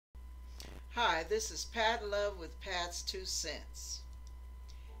Hi, this is Pat Love with Pat's 2 cents.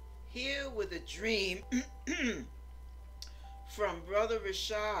 Here with a dream from Brother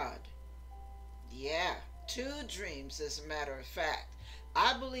Rashad. Yeah, two dreams as a matter of fact.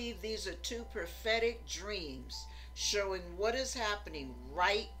 I believe these are two prophetic dreams showing what is happening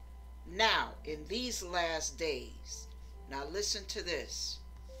right now in these last days. Now listen to this.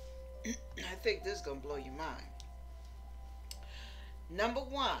 I think this is going to blow your mind. Number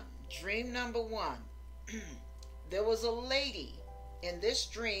one, dream number one. There was a lady in this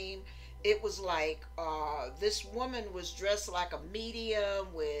dream. It was like this woman was dressed like a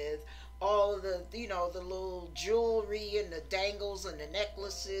medium with all of the, the little jewelry and the dangles and the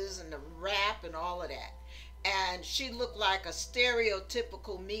necklaces and the wrap and all of that. And she looked like a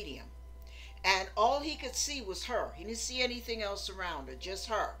stereotypical medium. And all he could see was her. He didn't see anything else around her, just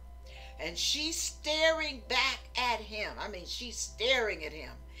her. And she's staring back at him. I mean, she's staring at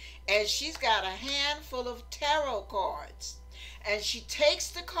him. And she's got a handful of tarot cards. And she takes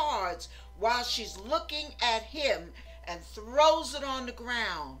the cards while she's looking at him and throws it on the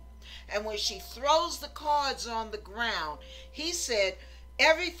ground. And when she throws the cards on the ground, he said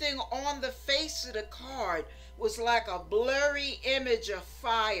everything on the face of the card was like a blurry image of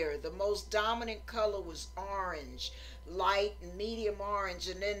fire. The most dominant color was orange, light and medium orange,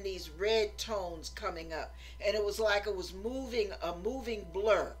 and then these red tones coming up. And it was like it was moving, a moving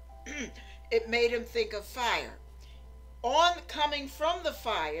blur. It made him think of fire. On coming from the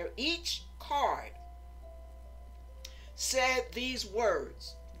fire, each card said these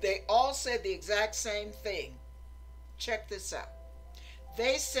words. They all said the exact same thing. Check this out.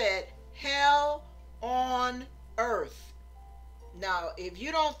 They said, hell on earth. Now, if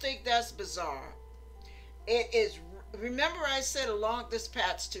you don't think that's bizarre, it is. Remember I said this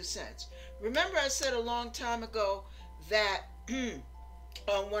Pat's 2 cents. Remember I said a long time ago that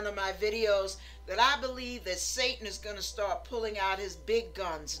on one of my videos that I believe that Satan is going to start pulling out his big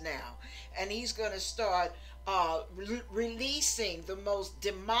guns now. And he's going to start releasing the most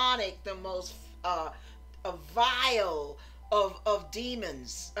demonic, the most vile of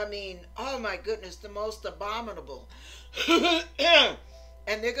demons. I mean, oh my goodness, the most abominable.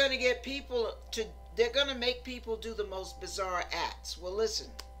 And they're going to get people to, they're going to make people do the most bizarre acts. Well, listen,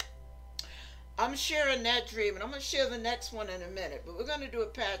 I'm sharing that dream, and I'm going to share the next one in a minute, but we're going to do a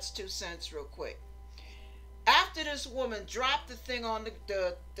Pat's 2 cents real quick. After this woman dropped the thing on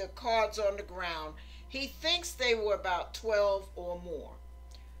the cards on the ground, he thinks they were about 12 or more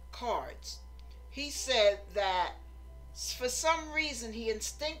cards. He said that for some reason he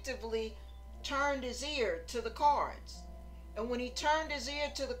instinctively turned his ear to the cards. And when he turned his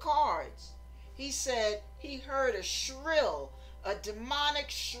ear to the cards, he said he heard a shrill, a demonic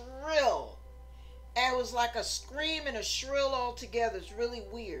shrill. And it was like a scream and a shrill all together. It's really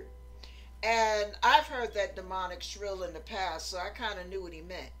weird. And I've heard that demonic shrill in the past, so I kind of knew what he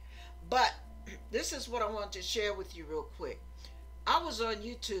meant. But this is what I want to share with you real quick. I was on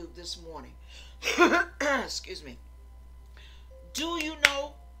YouTube this morning. Excuse me. Do you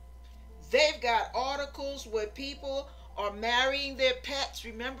know they've got articles where people are marrying their pets?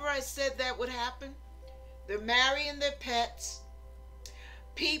 Remember I said that would happen? They're marrying their pets.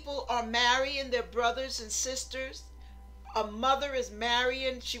 People are marrying their brothers and sisters. A mother is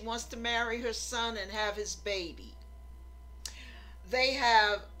marrying, she wants to marry her son and have his baby. They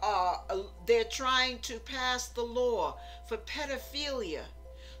have, they're trying to pass the law for pedophilia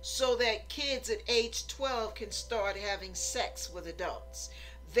so that kids at age 12 can start having sex with adults.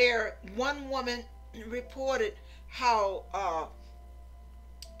 One woman reported how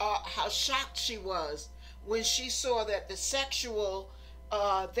shocked she was when she saw that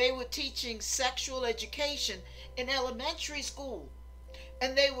they were teaching sexual education in elementary school.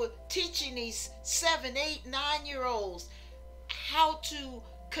 And they were teaching these 7, 8, 9-year-olds how to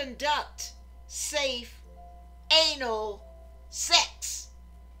conduct safe anal sex.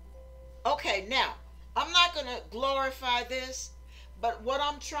 Okay, now, I'm not going to glorify this, but what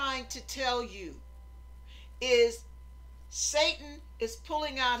I'm trying to tell you is Satan is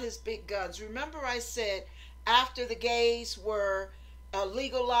pulling out his big guns. Remember I said after the gays were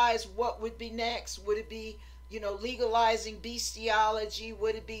legalized, what would be next? Would it be, legalizing bestiality?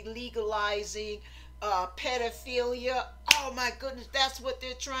 Would it be legalizing pedophilia? Oh my goodness, that's what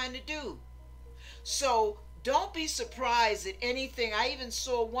they're trying to do. So don't be surprised at anything. I even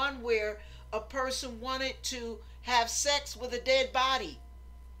saw one where a person wanted to have sex with a dead body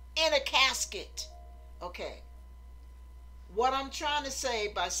in a casket. Okay. What I'm trying to say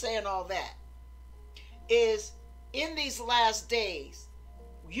by saying all that is in these last days,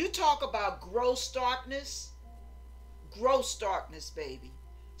 you talk about gross darkness, baby.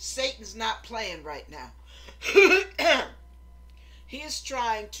 Satan's not playing right now. He is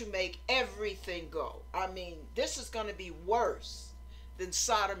trying to make everything go. I mean, this is going to be worse than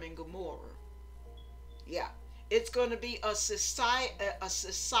Sodom and Gomorrah. Yeah. It's going to be a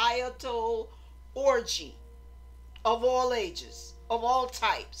societal orgy of all ages, of all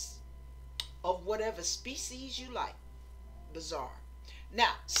types, of whatever species you like. Bizarre.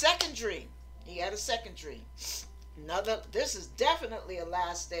 Now, second dream. He had a second dream. This is definitely a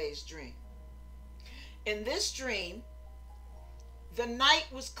last days dream. In this dream, the night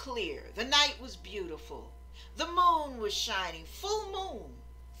was clear. The night was beautiful. The moon was shining. Full moon.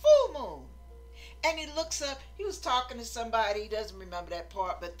 Full moon. And he looks up. He was talking to somebody. He doesn't remember that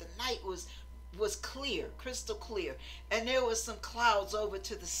part. But the night was clear. Crystal clear. And there was some clouds over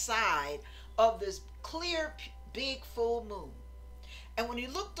to the side of this clear, big, full moon. And when he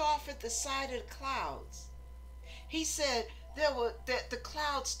looked off at the side of the clouds, he said that the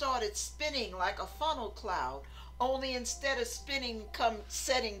clouds started spinning like a funnel cloud, only instead of spinning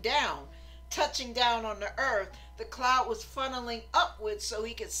setting down, touching down on the earth, the cloud was funneling upwards so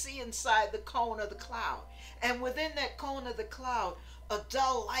he could see inside the cone of the cloud. And within that cone of the cloud, a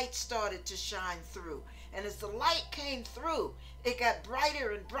dull light started to shine through. And as the light came through, it got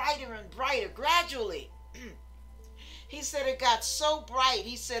brighter and brighter and brighter gradually. He said it got so bright,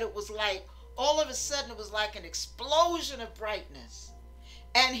 he said it was like, all of a sudden it was like an explosion of brightness.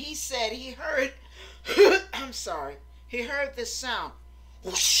 And he said he heard, I'm sorry, he heard this sound,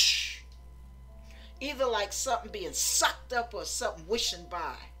 whoosh, either like something being sucked up or something whooshing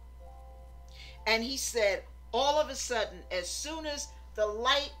by. And he said all of a sudden, as soon as the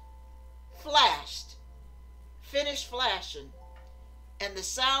light flashed, finished flashing, and the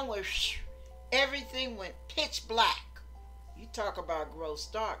sound went, whoosh, everything went pitch black. You talk about gross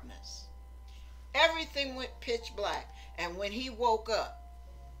darkness. Everything went pitch black. And when he woke up,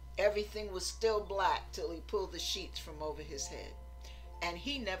 everything was still black till he pulled the sheets from over his head. And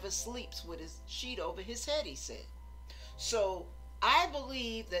he never sleeps with his sheet over his head, he said. So I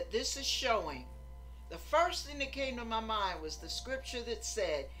believe that this is showing. The first thing that came to my mind was the scripture that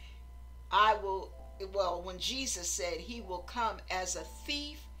said, when Jesus said he will come as a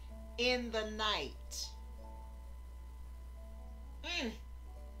thief in the night.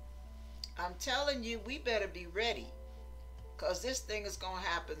 I'm telling you, we better be ready, because this thing is going to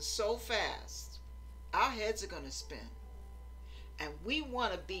happen so fast. Our heads are going to spin. And we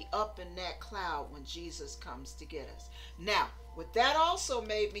want to be up in that cloud when Jesus comes to get us. Now, what that also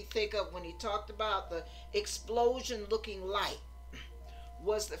made me think of when he talked about the explosion looking light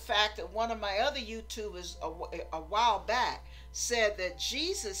was the fact that one of my other YouTubers a while back said that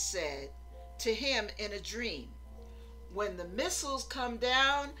Jesus said to him in a dream, when the missiles come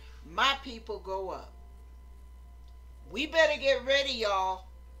down, my people go up. We better get ready, y'all,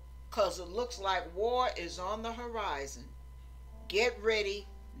 because it looks like war is on the horizon. Get ready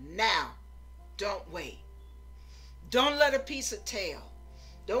now. Don't wait. Don't let a piece of tail.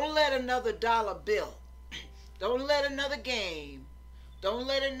 Don't let another dollar bill. Don't let another game. Don't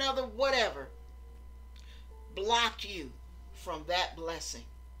let another whatever block you from that blessing.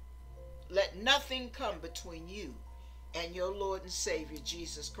 Let nothing come between you and your Lord and Savior,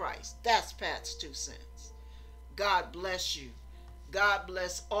 Jesus Christ. That's Pat's 2 cents. God bless you. God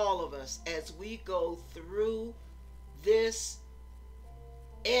bless all of us as we go through this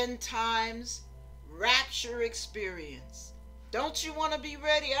end times rapture experience. Don't you want to be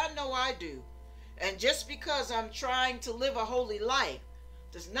ready? I know I do. And just because I'm trying to live a holy life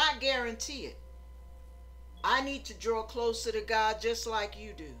does not guarantee it. I need to draw closer to God just like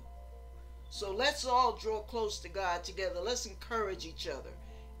you do. So let's all draw close to God together. Let's encourage each other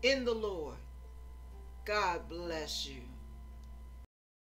in the Lord. God bless you.